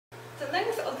the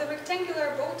length of the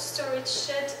rectangular boat storage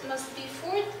shed must be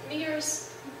 4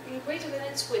 meters greater than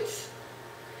its width.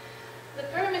 The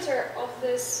perimeter of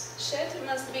this shed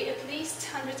must be at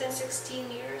least 116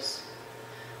 meters.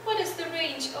 What is the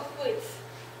range of width?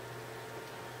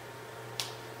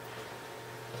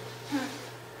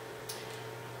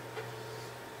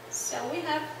 So we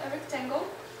have a rectangle.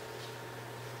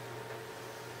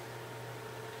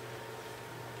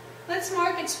 Let's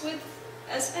mark its width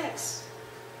as x.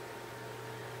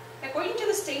 According to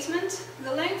the statement,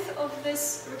 the length of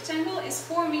this rectangle is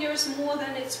 4 meters more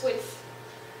than its width.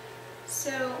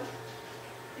 So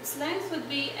its length would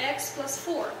be x plus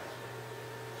 4.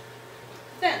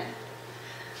 Then,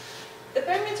 the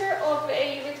perimeter of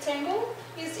a rectangle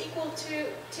is equal to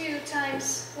 2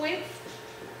 times width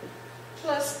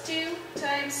plus 2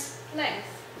 times length.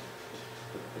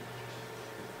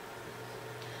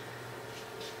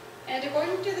 And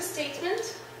according to the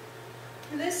statement,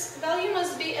 this value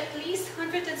must be at least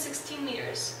 116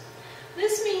 meters.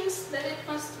 This means that it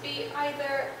must be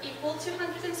either equal to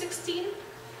 116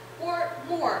 or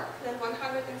more than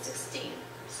 116.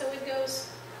 So it goes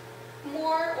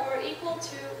more or equal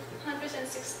to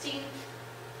 116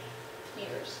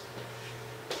 meters.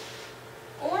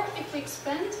 Or if we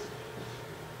expand,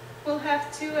 we'll have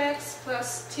 2x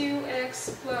plus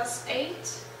 2x plus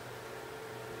 8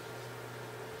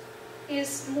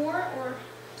 is more or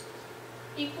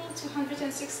equal to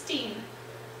 116.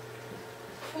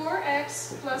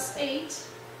 4x plus 8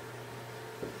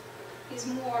 is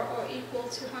more or equal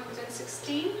to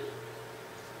 116.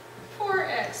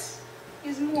 4x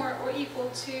is more or equal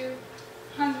to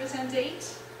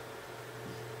 108.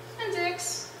 And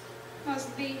x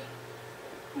must be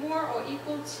more or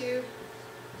equal to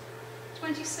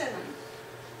 27.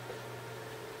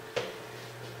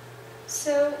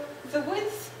 So the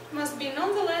width must be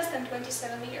none less than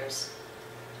 27 meters.